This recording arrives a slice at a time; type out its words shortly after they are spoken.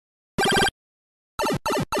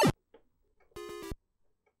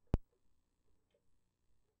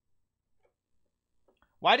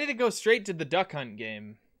Why did it go straight to the Duck Hunt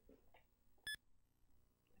game?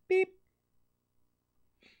 Beep.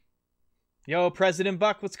 Yo, President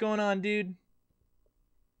Buck, what's going on, dude?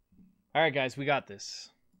 All right, guys, we got this.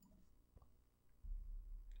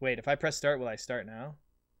 Wait, if I press start, will I start now?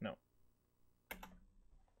 No.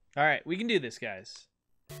 All right, we can do this, guys.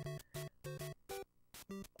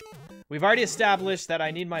 We've already established that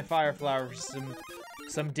I need my Fire Flower for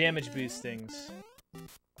some damage boostings.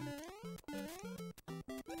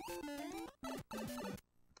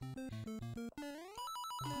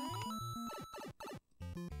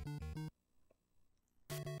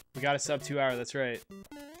 We got a sub 2 hour, that's right.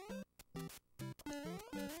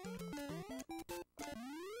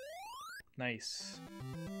 Nice.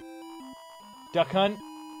 Duck Hunt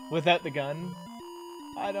without the gun.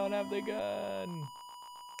 I don't have the gun.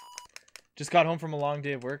 Just got home from a long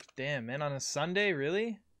day of work. Damn, man, on a Sunday,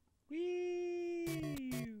 really?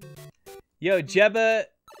 Whee! Yo, Jebba,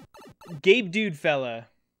 Gabe Dude fella.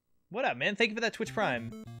 What up, man? Thank you for that Twitch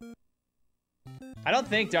Prime. I don't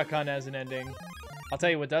think Duck Hunt has an ending. I'll tell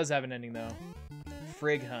you what does have an ending, though.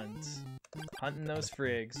 Frig hunts. Hunting those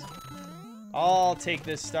frigs. I'll take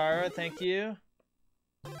this star, thank you.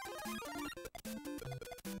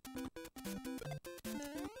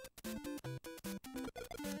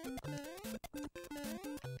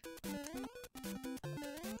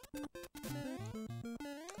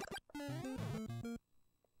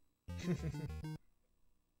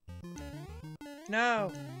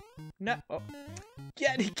 No. No. Oh.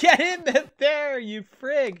 Get in there, you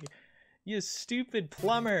frig. You stupid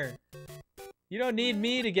plumber. You don't need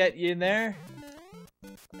me to get you in there.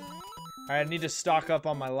 Alright, I need to stock up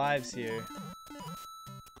on my lives here.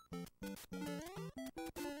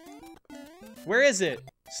 Where is it?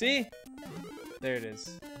 See? There it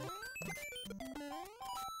is.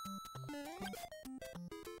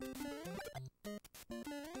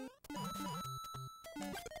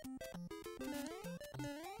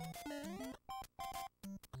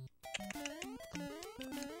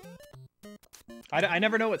 I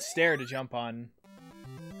never know what stair to jump on.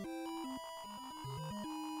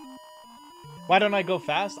 Why don't I go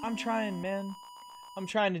fast? I'm trying, man. I'm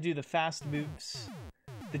trying to do the fast moves.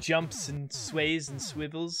 The jumps and sways and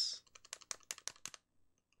swivels.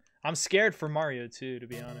 I'm scared for Mario too, to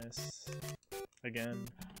be honest. Again.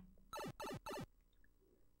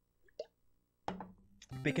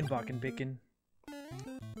 Bicken, bocken, bicken.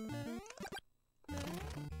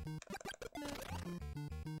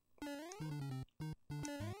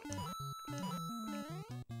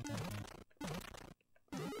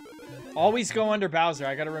 Always go under Bowser.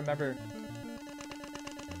 I gotta remember.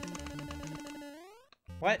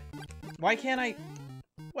 What? Why can't I?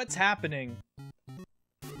 What's happening?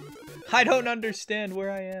 I don't understand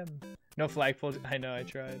where I am. No flagpole. I know, I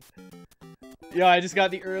tried. Yo, I just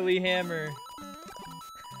got the early hammer.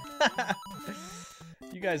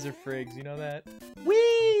 You guys are frigs, you know that?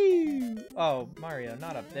 Whee! Oh, Mario,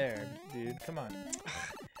 not up there, dude. Come on.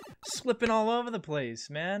 Slipping all over the place,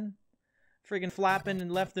 man. Friggin' flapping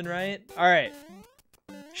and left and right. Alright.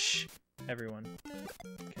 Shh. Everyone.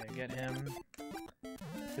 Okay, get him.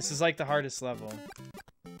 This is like the hardest level.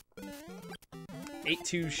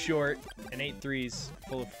 8-2 short and 8-3's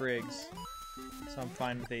full of frigs. So I'm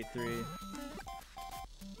fine with 8-3.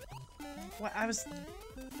 What? I was...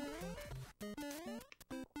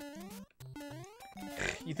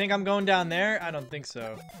 You think I'm going down there? I don't think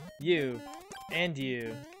so. You. And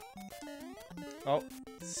you. Oh.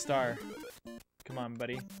 Star. Come on,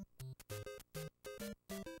 buddy.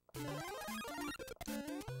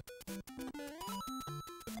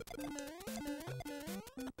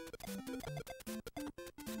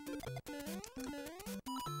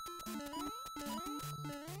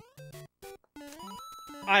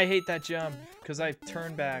 I hate that jump because I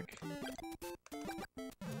turn back.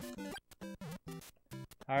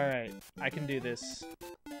 Alright, I can do this.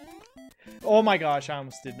 Oh my gosh, I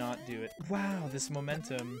almost did not do it. Wow, this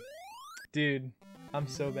momentum. Dude, I'm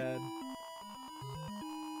so bad.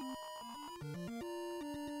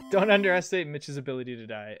 Don't underestimate Mitch's ability to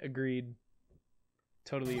die. Agreed.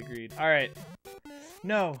 Totally agreed. Alright.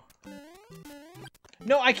 No.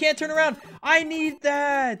 No, I can't turn around. I need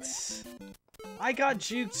that. I got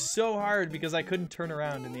juked so hard because I couldn't turn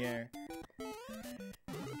around in the air.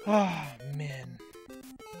 Oh, man.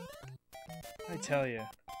 I tell you.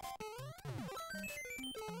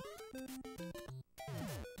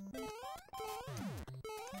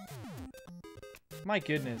 My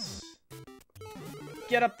goodness.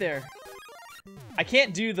 Get up there. I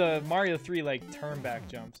can't do the Mario 3 like turn back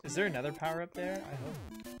jumps. Is there another power up there? I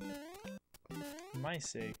hope. For my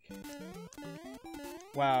sake.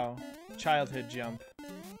 Wow. Childhood jump.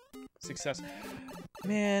 Success.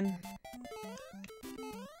 Man.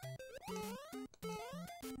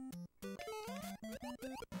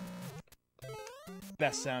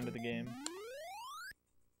 Best sound of the game.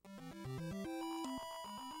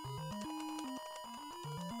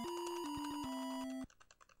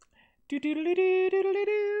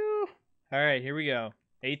 Alright, here we go.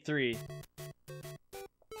 8-3.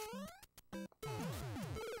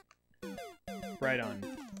 Right on.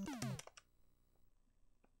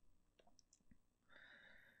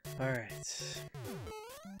 Alright.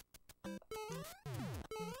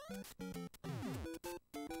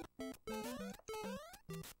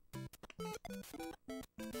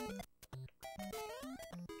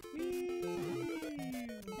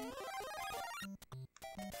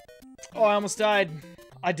 Oh, I almost died.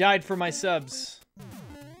 I died for my subs.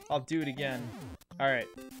 I'll do it again. Alright.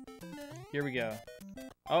 Here we go.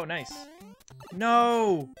 Oh, nice.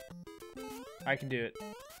 No! I can do it.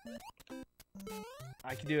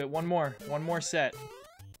 I can do it. One more. One more set.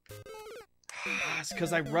 It's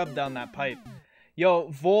because I rubbed on that pipe. Yo,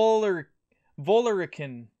 Volerkin.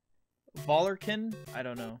 Volerkin? I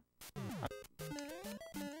don't know.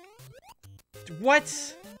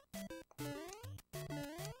 What?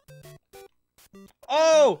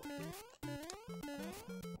 Oh!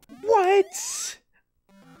 What?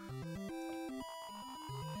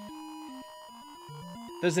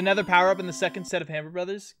 There's another power-up in the second set of Hammer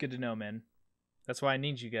Brothers? Good to know, man. That's why I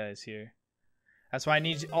need you guys here. That's why I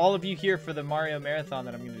need all of you here for the Mario Marathon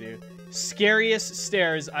that I'm going to do. Scariest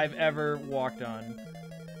stairs I've ever walked on.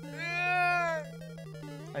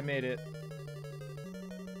 I made it.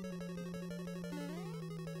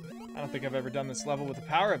 I don't think I've ever done this level with a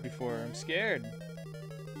power-up before. I'm scared.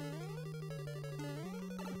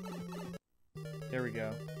 There we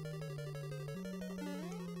go.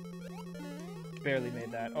 Barely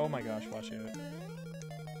made that. Oh my gosh, watch it.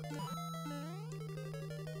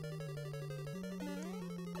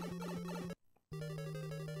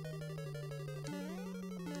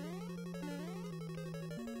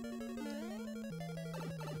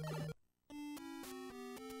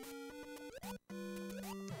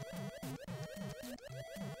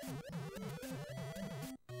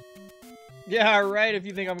 Yeah, right, if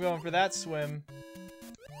you think I'm going for that swim.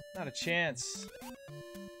 Not a chance.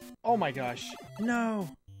 Oh my gosh. No!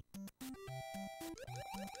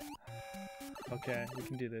 Okay, we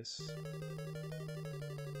can do this.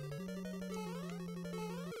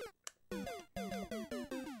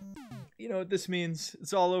 You know what this means?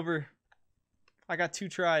 It's all over. I got 2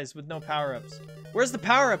 tries with no power-ups. Where's the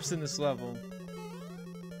power-ups in this level?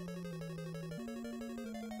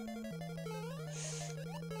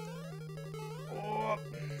 Oh,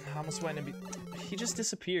 I almost went and he just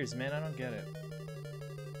disappears, man. I don't get it.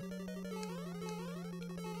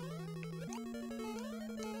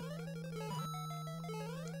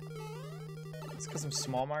 It's because I'm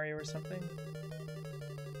Small Mario or something?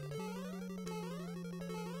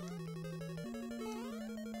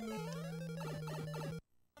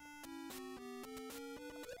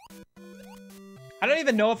 I don't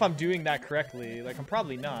even know if I'm doing that correctly. Like, I'm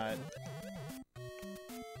probably not.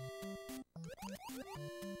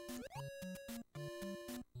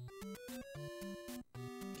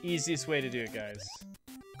 Easiest way to do it, guys.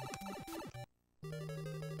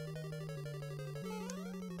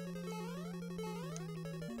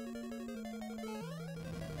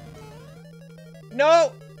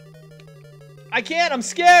 No! I can't! I'm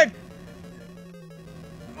scared!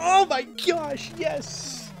 Oh my gosh,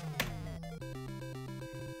 yes!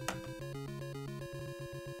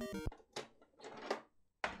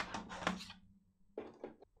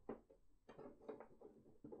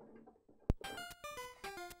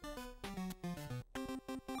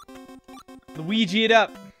 Luigi it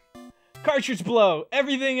up! Cartridge blow!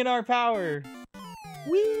 Everything in our power!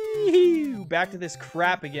 Wee! Back to this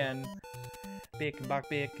crap again. Bick and bok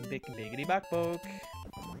bick and bick and biggity bok boke.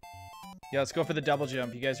 Yeah, let's go for the double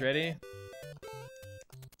jump. You guys ready?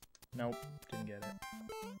 Nope, didn't get it.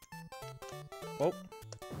 Oh.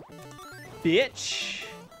 Bitch!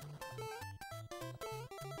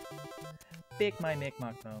 Bick my mick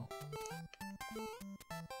mock mo.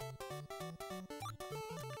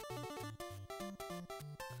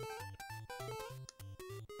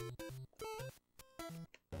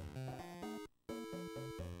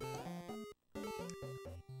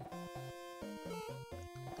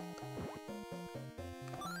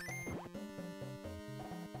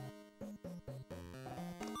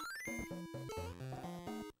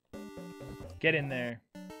 Get in there.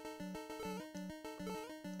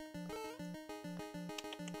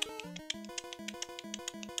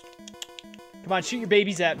 Come on, shoot your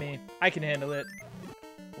babies at me. I can handle it.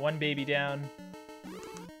 One baby down.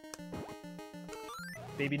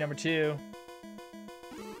 Baby number 2.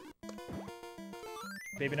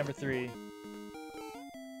 Baby number 3.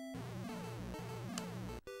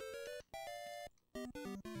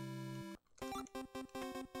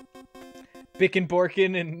 Bickin'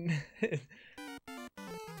 Borkin and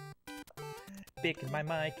Bickin' my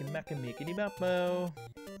mic and Mecca Mickety Mupmo.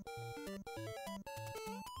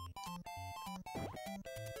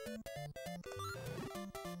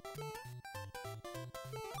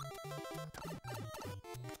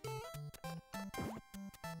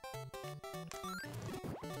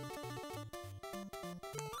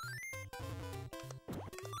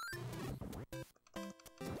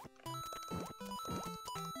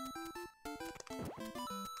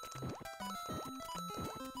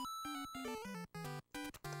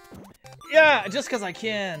 Yeah, just because I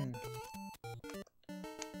can.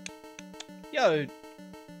 Yo,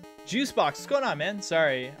 Juicebox, what's going on, man?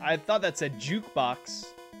 Sorry, I thought that said Jukebox.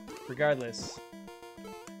 Regardless.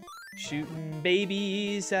 Shooting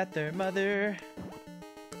babies at their mother.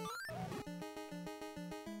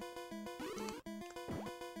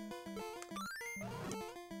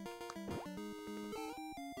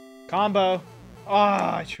 Combo. Oh,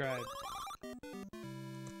 I tried.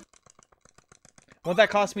 Won't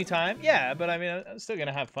that cost me time? Yeah, but I mean, I'm still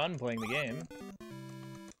gonna have fun playing the game.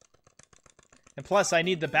 And plus, I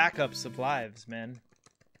need the backups of lives, man.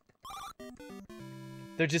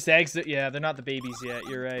 They're just eggs that, yeah, they're not the babies yet,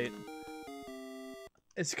 you're right.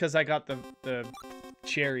 It's because I got the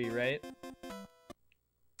cherry, right?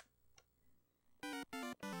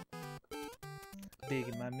 Big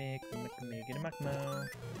in my mick, mick in my mo.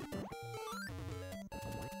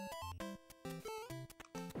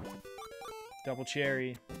 Double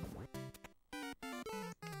cherry.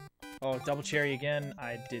 Oh, double cherry again.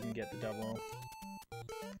 I didn't get the double.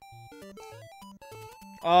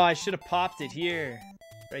 Oh, I should have popped it here.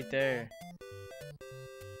 Right there.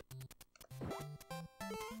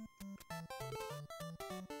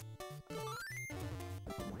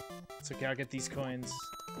 It's okay, I'll get these coins.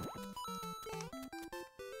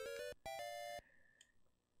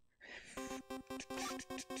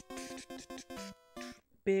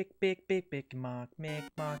 Big mock, mick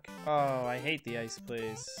mock. Oh, I hate the ice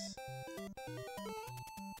place.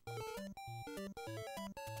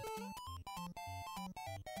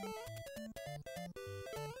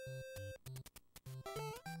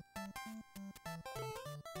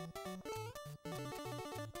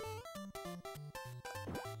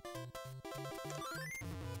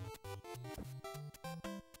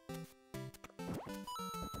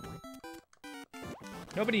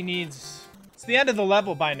 Nobody needs... It's the end of the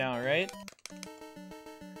level by now, right?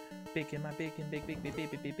 Bacon, my bacon, big.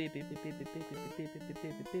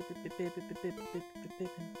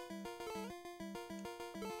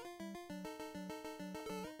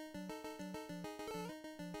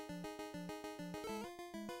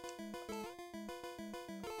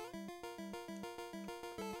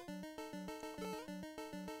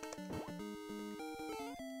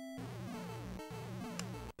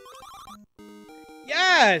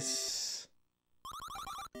 Yes!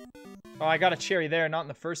 Oh, I got a cherry there, not in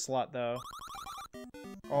the first slot, though.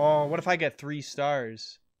 Oh, what if I get 3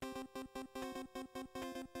 stars?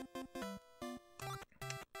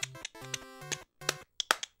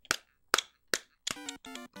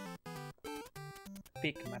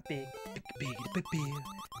 Big.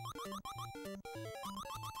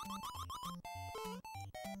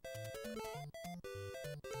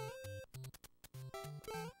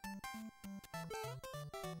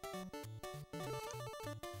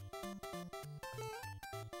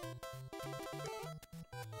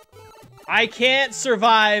 I can't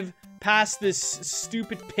survive past this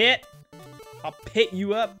stupid pit. I'll pit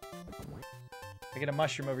you up. I get a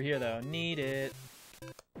mushroom over here, though. Need it.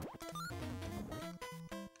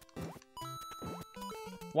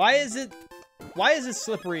 Why is it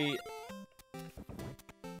slippery?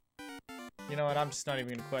 You know what? I'm just not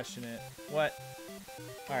even gonna question it. What?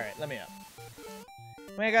 Alright, let me up.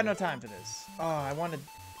 We ain't got no time for this. Oh, I wanted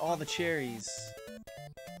all the cherries.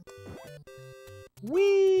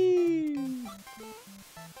 Whee!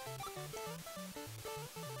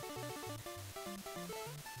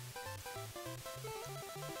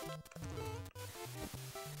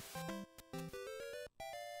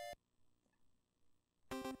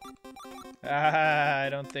 I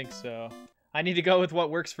don't think so. I need to go with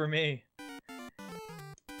what works for me.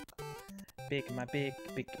 Big.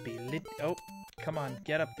 Oh, come on,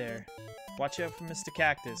 get up there. Watch out for Mr.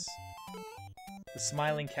 Cactus. The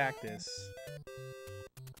smiling cactus.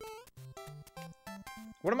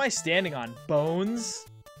 What am I standing on? Bones?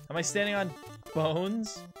 Am I standing on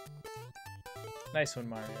Bones. Nice one,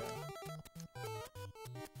 Mario.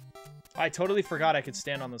 I totally forgot I could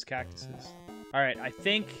stand on those cactuses. Alright, I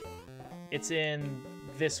think it's in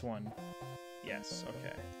this one. Yes,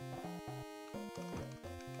 okay.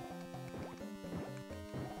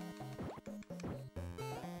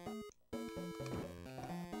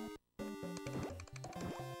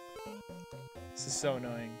 This is so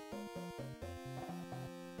annoying.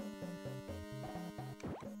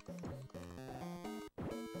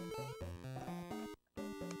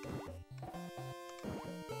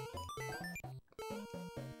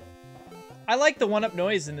 I like the one-up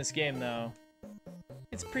noise in this game, though.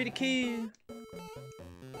 It's pretty cool.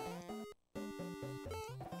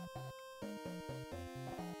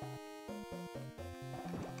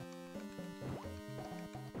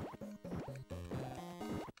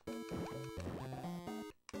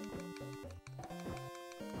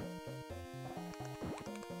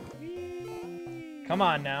 Come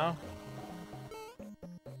on now.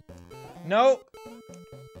 Nope.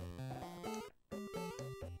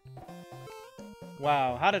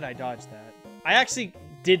 Wow, how did I dodge that? I actually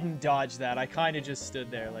didn't dodge that. I kind of just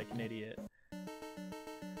stood there like an idiot.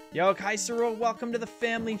 Yo, Kaisero, welcome to the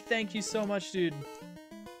family. Thank you so much, dude.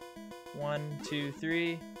 1, 2,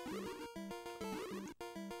 3.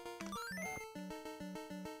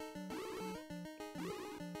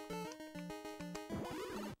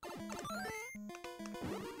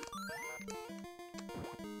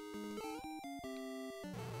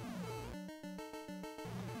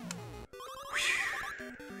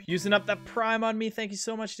 Using up that prime on me. Thank you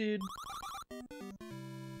so much, dude.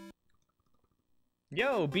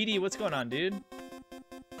 Yo, BD, what's going on, dude?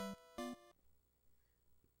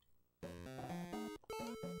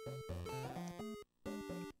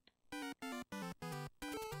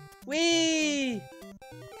 Whee!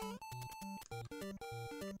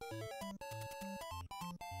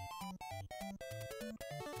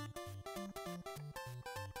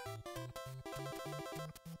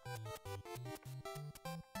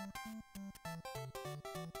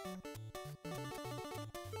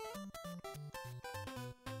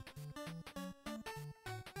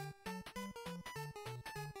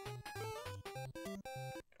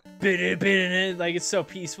 Like, it's so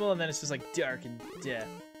peaceful, and then it's just like dark and death.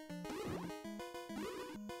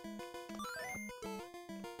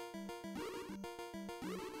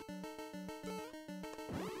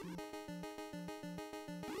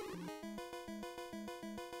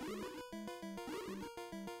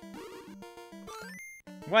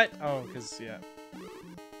 What? Oh, because, yeah.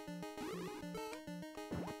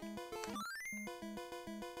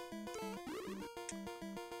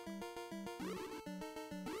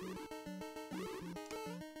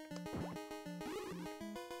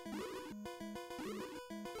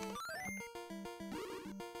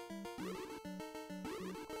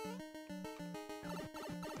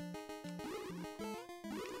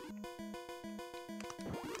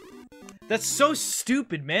 That's so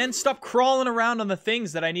stupid, man. Stop crawling around on the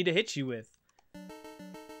things that I need to hit you with.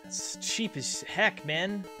 That's cheap as heck,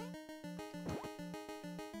 man.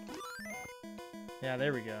 Yeah,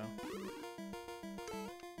 there we go.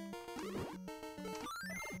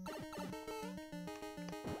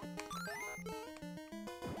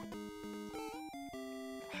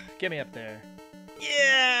 Get me up there.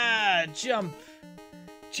 Yeah! Jump!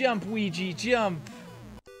 Jump, Ouija, jump!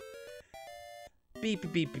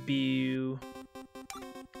 Beep, beep, beep, beep.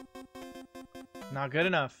 Not good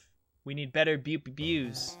enough. We need better beep, beep,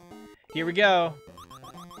 beeps. Here we go.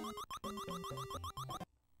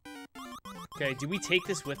 Okay, do we take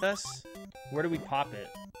this with us? Where do we pop it?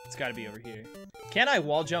 It's gotta be over here. Can I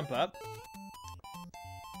wall jump up?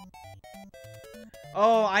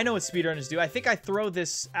 Oh, I know what speedrunners do. I think I throw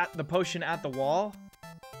this at the potion at the wall.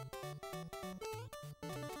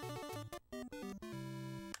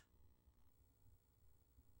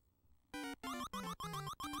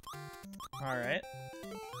 Alright.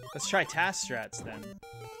 Let's try task strats then.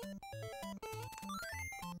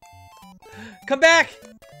 Come back!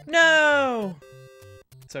 No!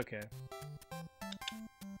 It's okay.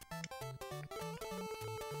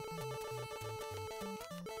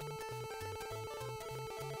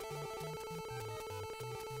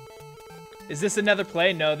 Is this another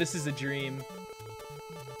play? No, this is a dream.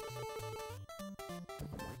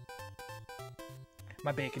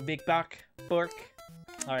 My bacon big buck. Bork.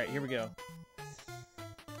 Alright, here we go.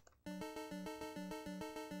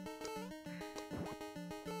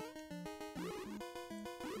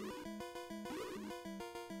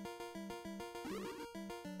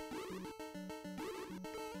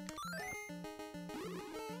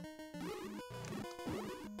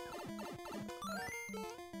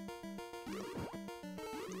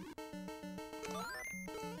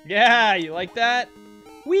 Yeah, you like that?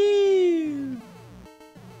 Whee!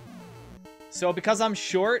 So because I'm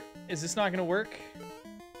short, is this not gonna work?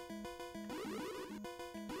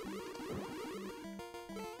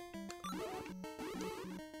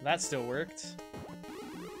 That still worked.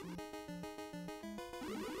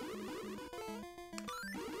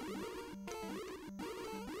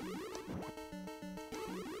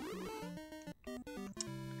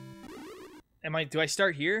 Do I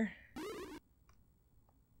start here?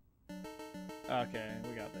 Okay,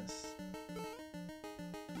 we got this.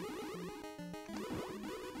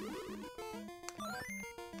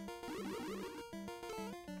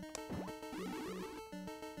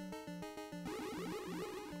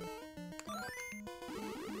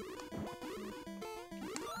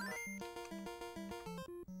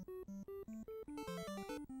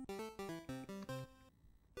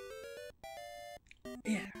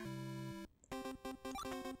 Yeah.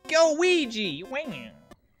 Go Ouija! Wham!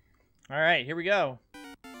 Alright, here we go.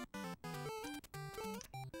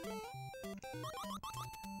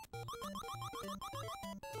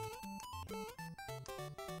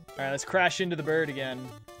 Alright, let's crash into the bird again.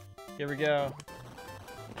 Here we go.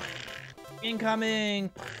 Incoming!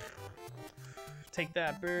 Take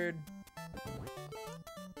that, bird.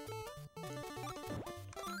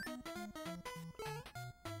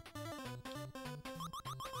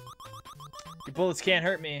 Your bullets can't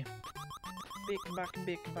hurt me. Bacon, bacon,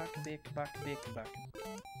 bacon, bacon, bacon, bacon, bacon, bacon.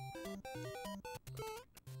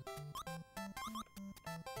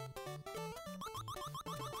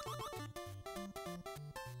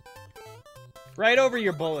 Right over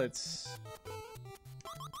your bullets.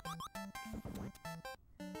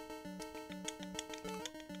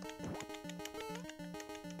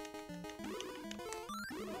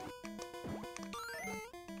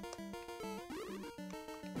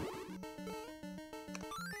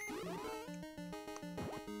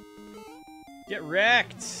 Get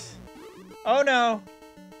wrecked. Oh no.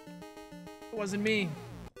 It wasn't me.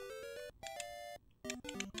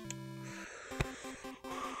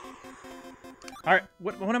 Alright,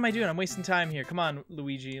 what am I doing? I'm wasting time here. Come on,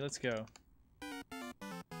 Luigi, let's go.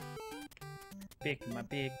 Big, my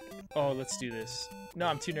big. Oh, let's do this. No,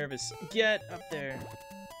 I'm too nervous. Get up there.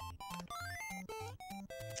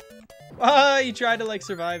 Ah, you tried to like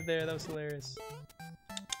survive there. That was hilarious.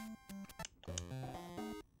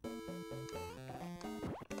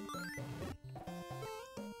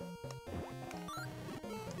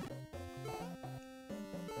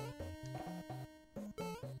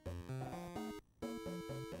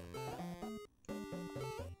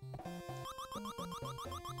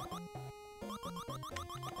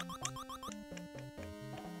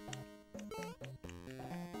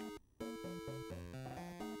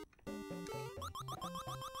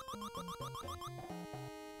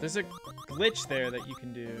 There's a glitch there that you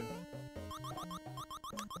can do.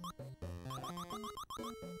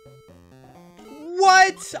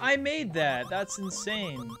 What? I made that. That's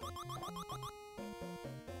insane.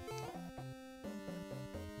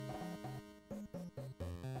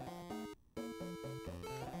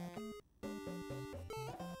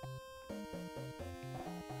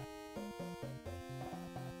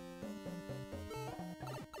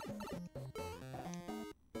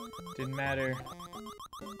 Didn't matter.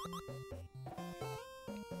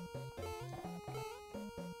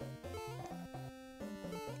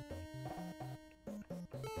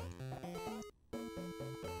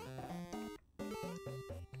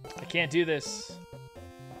 I can't do this.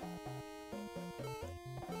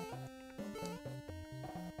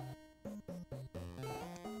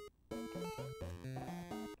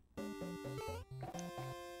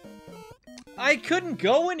 I couldn't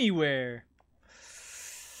go anywhere.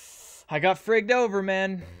 I got frigged over,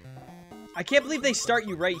 man. I can't believe they start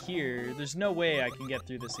you right here. There's no way I can get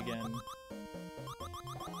through this again.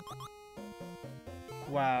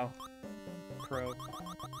 Wow. Pro.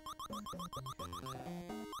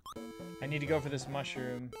 I need to go for this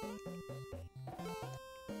mushroom.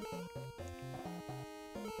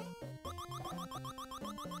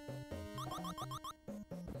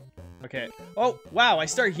 Okay. Oh, wow, I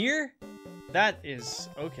start here? That is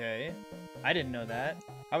okay. I didn't know that.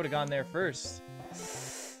 I would have gone there first.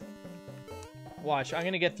 Watch, I'm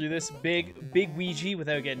gonna get through this big Ouija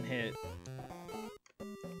without getting hit.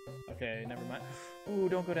 Okay, never mind. Ooh,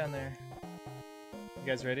 don't go down there. You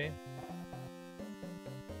guys ready?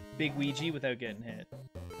 Big Ouija without getting hit.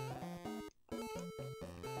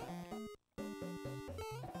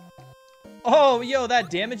 Oh, yo, that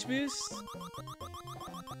damage boost?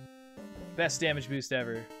 Best damage boost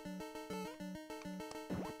ever.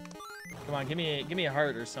 Come on, give me a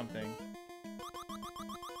heart or something.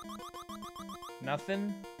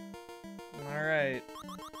 Nothing? Alright.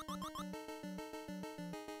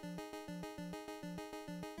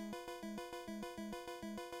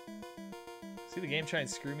 See the game try and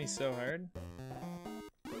screw me so hard?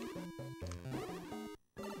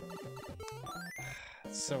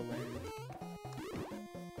 It's so lame.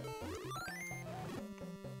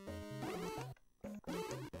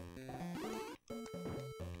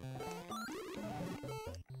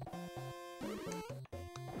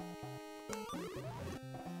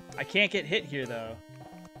 I can't get hit here, though.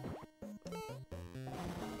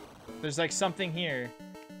 There's like something here.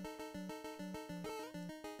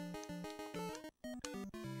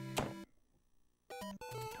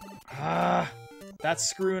 Ah, that's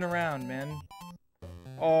screwing around, man.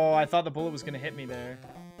 Oh, I thought the bullet was gonna hit me there.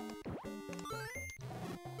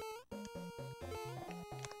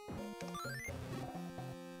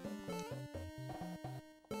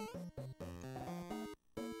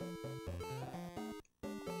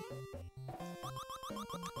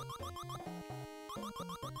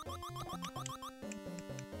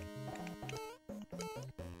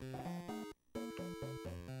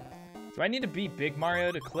 Do I need to beat Big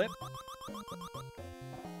Mario to clip?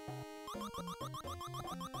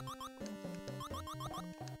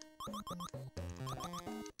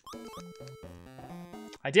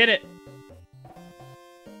 I did it!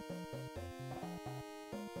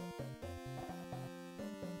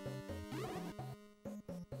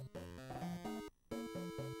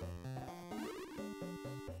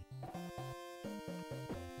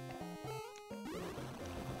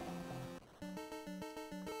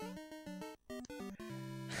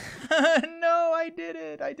 No, I did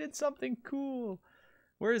it! I did something cool!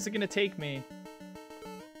 Where is it gonna take me?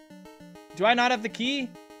 Do I not have the key?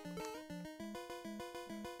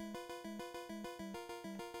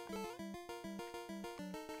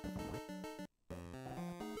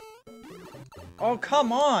 Oh,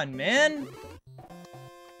 come on, man!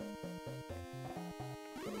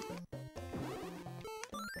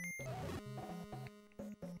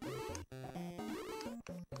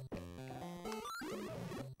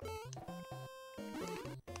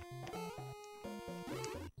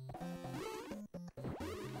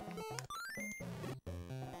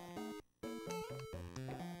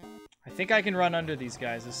 I think I can run under these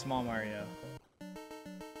guys as Small Mario.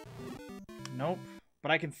 Nope.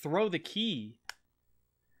 But I can throw the key.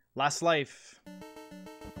 Last life.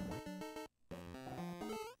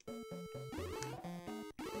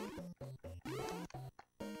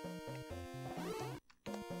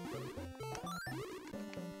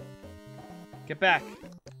 Get back.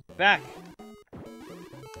 Back.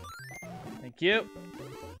 Thank you.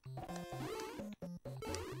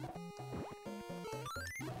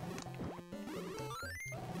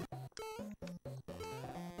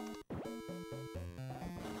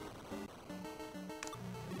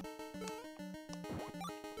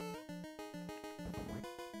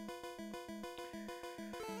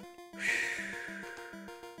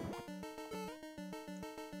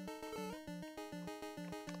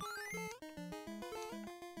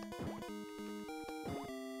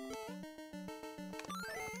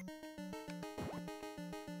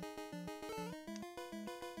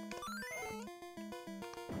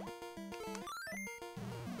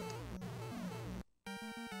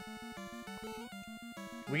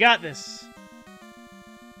 We got this.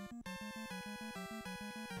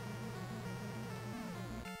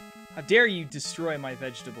 How dare you destroy my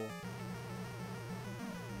vegetable?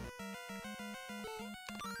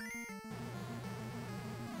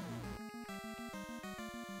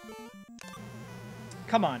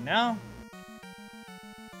 Come on now.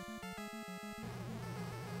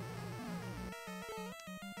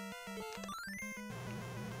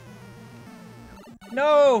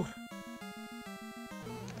 No!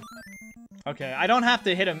 Okay, I don't have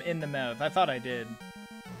to hit him in the mouth. I thought I did.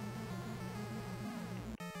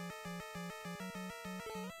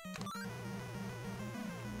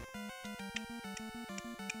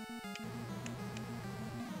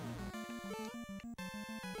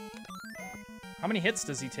 How many hits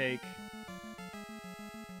does he take?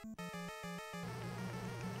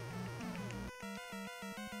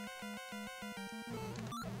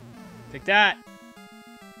 Take that!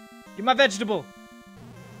 Get my vegetable!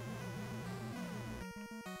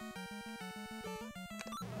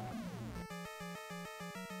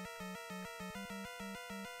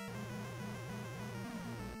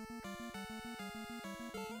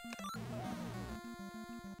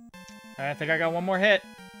 I think I got one more hit.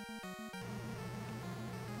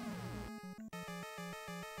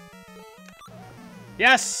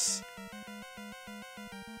 Yes!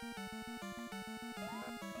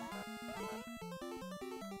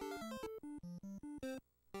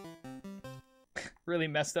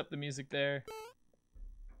 really messed up the music there.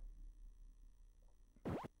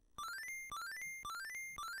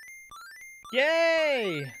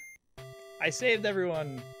 Yay! I saved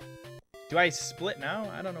everyone. Do I split now?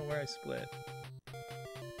 I don't know where I split.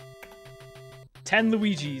 10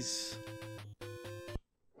 Luigis.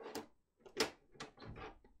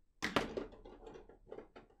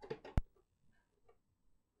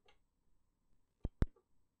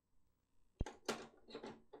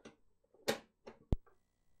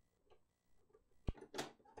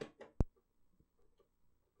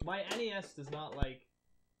 My NES does not like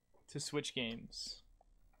to switch games.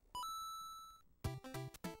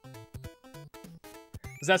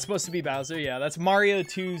 Is that supposed to be Bowser? Yeah, that's Mario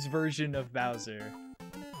 2's version of Bowser.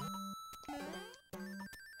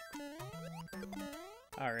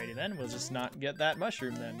 Alrighty then, we'll just not get that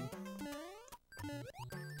mushroom then.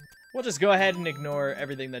 We'll just go ahead and ignore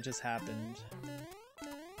everything that just happened.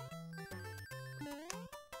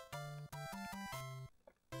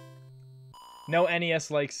 No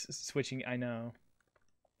NES likes switching, I know.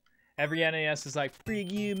 Every NES is like, frig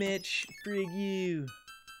you, Mitch, frig you.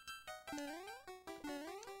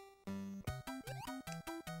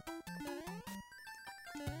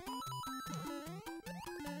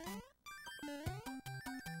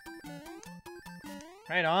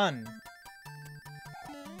 Right on.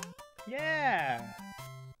 Yeah.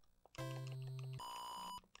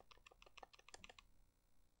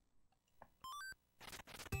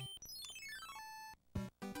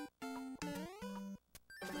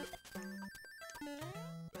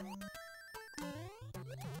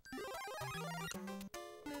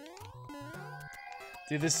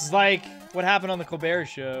 Dude, this is like what happened on the Colbert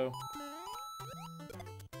Show.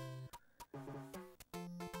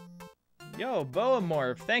 Yo,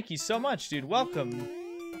 Boamorph, thank you so much, dude. Welcome.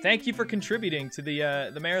 Thank you for contributing to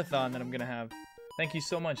the marathon that I'm gonna have. Thank you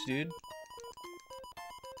so much, dude.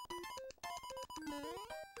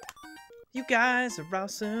 You guys are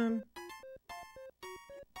awesome.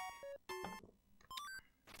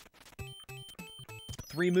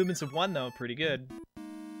 Three movements of one, though. Pretty good.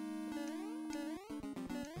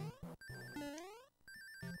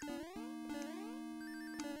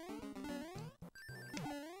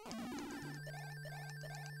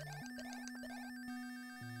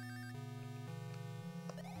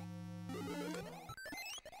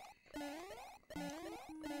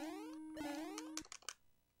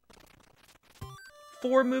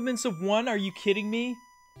 Four movements of one? Are you kidding me?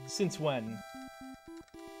 Since when?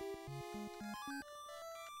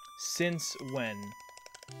 Since when?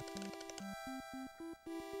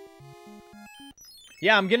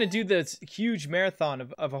 Yeah, I'm gonna do this huge marathon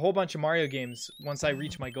of a whole bunch of Mario games once I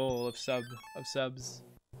reach my goal of subs.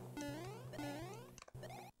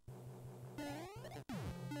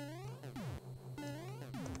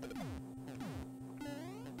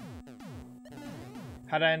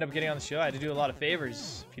 How did I end up getting on the show? I had to do a lot of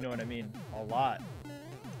favors, if you know what I mean. A lot.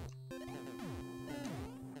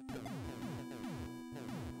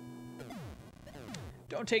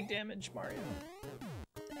 Don't take damage, Mario.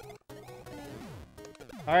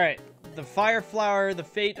 Alright, the Fire Flower, the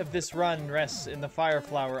fate of this run rests in the Fire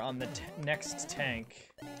Flower on the next tank.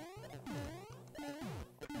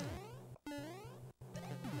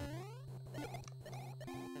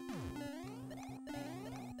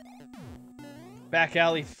 Back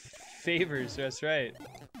alley favors, that's right.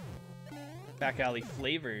 Back alley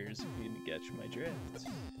flavors, if you didn't catch my drift.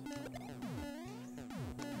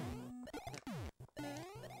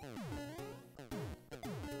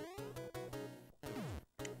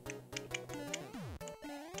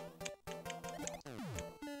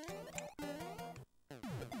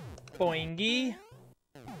 Boingy.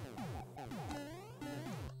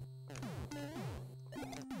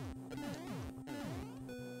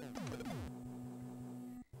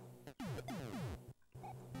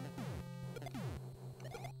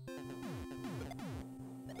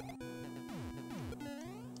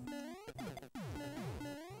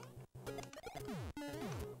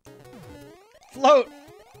 Float!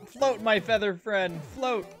 Float, my feather friend,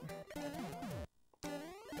 float!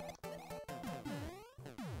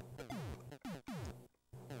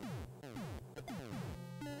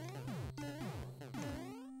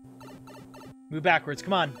 Move backwards,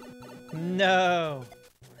 come on. No!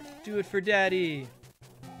 Do it for daddy!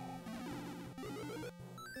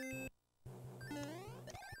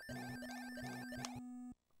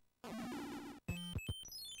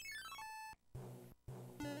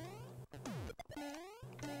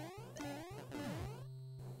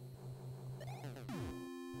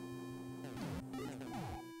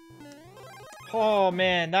 Oh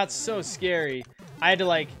man, that's so scary. I had to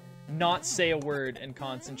like not say a word and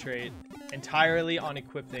concentrate. entirely on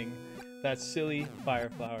equipping that silly fire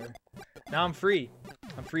flower. Now I'm free.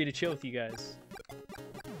 I'm free to chill with you guys.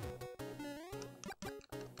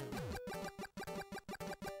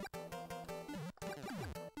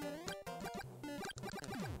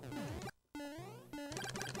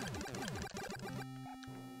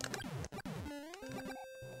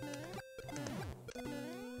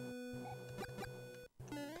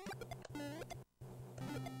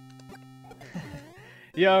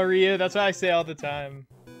 Yo, Ryu, that's what I say all the time.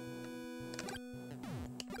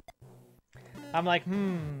 I'm like,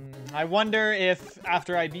 I wonder if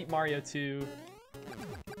after I beat Mario 2...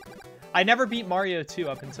 I never beat Mario 2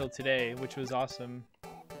 up until today, which was awesome.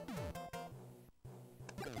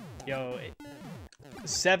 Yo,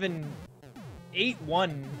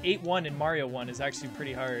 8-1 in Mario 1 is actually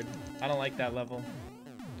pretty hard. I don't like that level.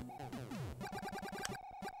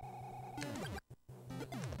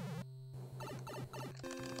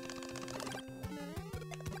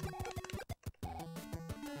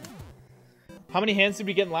 How many hands did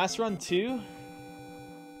we get in last run? 2?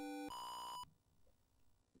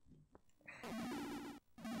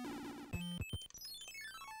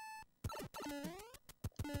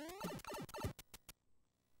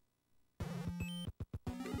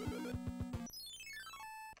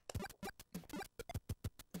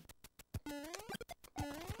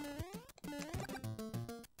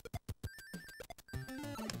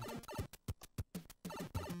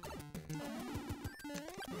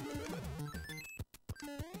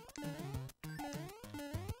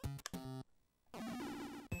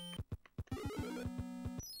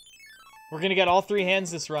 We're gonna get all 3 hands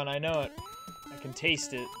this run, I know it. I can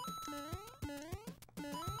taste it.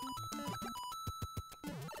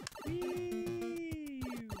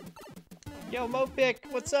 Yo, Mopic,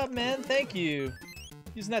 what's up, man? Thank you.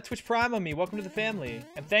 Using that Twitch Prime on me. Welcome to the family.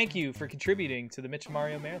 And thank you for contributing to the Mitch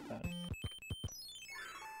Mario Marathon.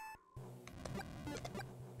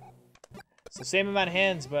 It's the same amount of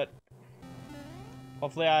hands, but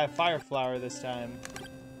hopefully I have Fire Flower this time.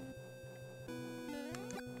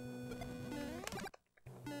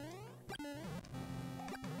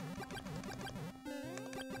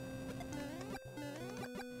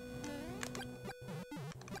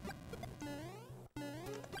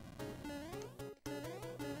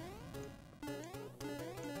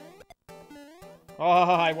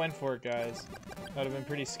 Oh, I went for it, guys. That would have been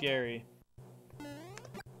pretty scary.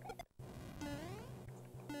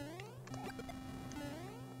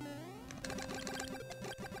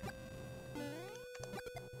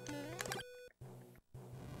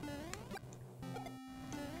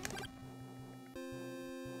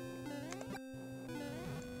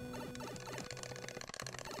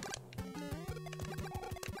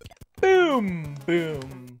 Boom!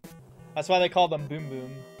 Boom. That's why they call them Boom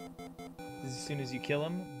Boom. As soon as you kill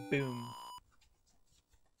him, boom.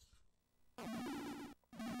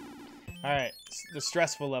 Alright, the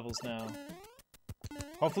stressful levels now.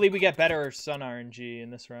 Hopefully we get better Sun RNG in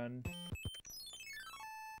this run.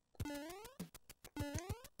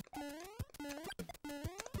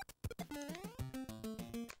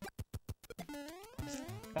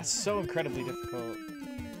 That's so incredibly difficult.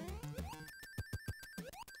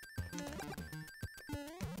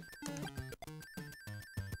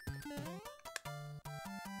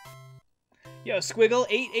 Yo,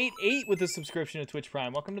 Squiggle888 with a subscription to Twitch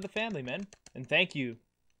Prime. Welcome to the family, man. And thank you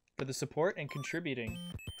for the support and contributing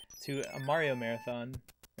to a Mario Marathon.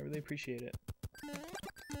 I really appreciate it.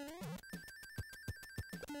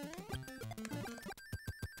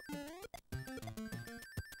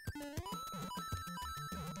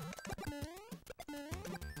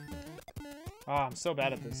 Oh, I'm so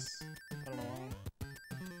bad at this. I don't know why.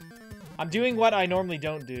 I'm doing what I normally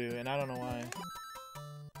don't do, and I don't know why.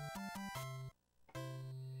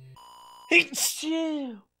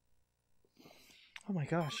 Oh my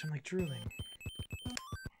gosh, I'm like drooling.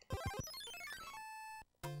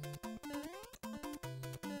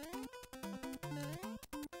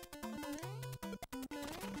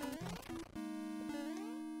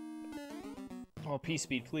 Oh,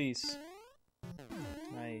 P-Speed, please.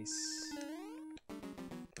 Nice.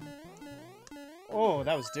 Oh,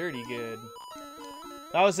 that was dirty good.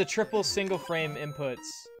 That was a triple single frame inputs.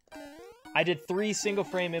 I did 3 single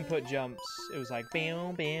frame input jumps. It was like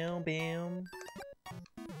bam, bam, bam.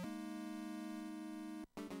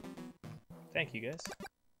 Thank you, guys.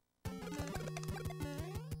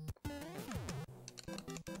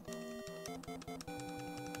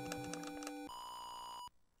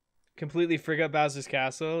 Completely frig up Bowser's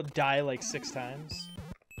Castle. Die like 6 times.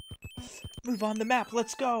 Move on the map.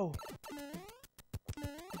 Let's go.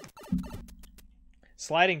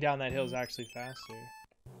 Sliding down that hill is actually faster.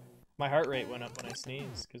 My heart rate went up when I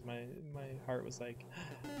sneezed because my heart was like,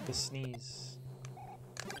 the sneeze.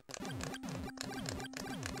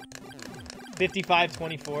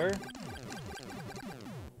 55-24.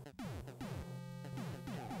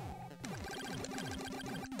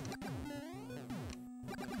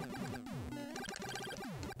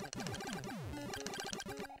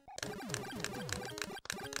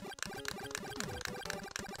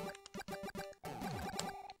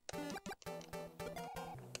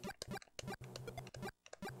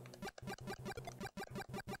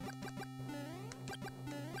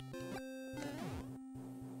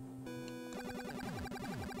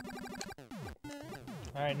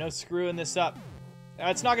 All right, no screwing this up.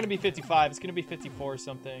 It's not going to be 55. It's going to be 54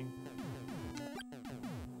 something.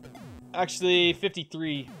 Actually,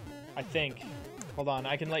 53, I think. Hold on,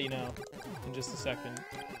 I can let you know in just a second.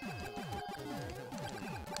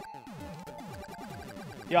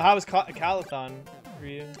 Yo, how was Calathon for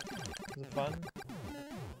you? Was it fun?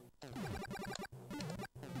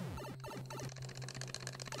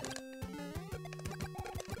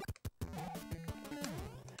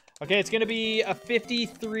 Okay, it's gonna be a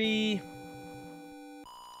 53.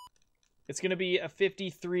 It's gonna be a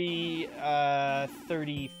 53,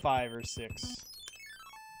 35 or 6.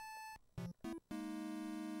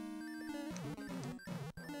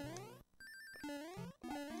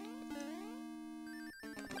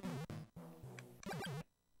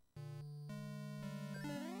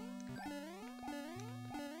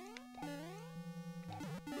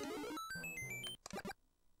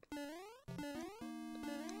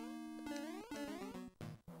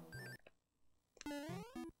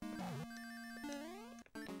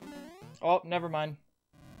 Oh, never mind.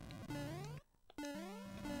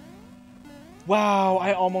 Wow,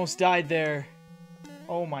 I almost died there.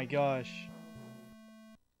 Oh my gosh.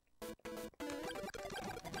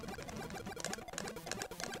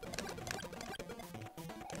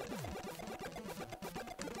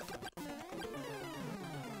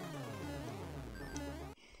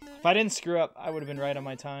 If I didn't screw up, I would have been right on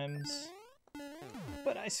my times.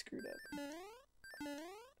 But I screwed up.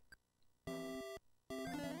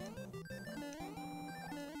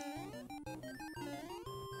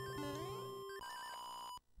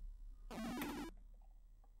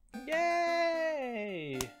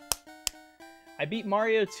 Yay! I beat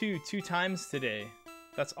Mario 2 times today.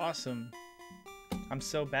 That's awesome. I'm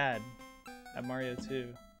so bad at Mario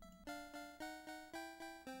 2.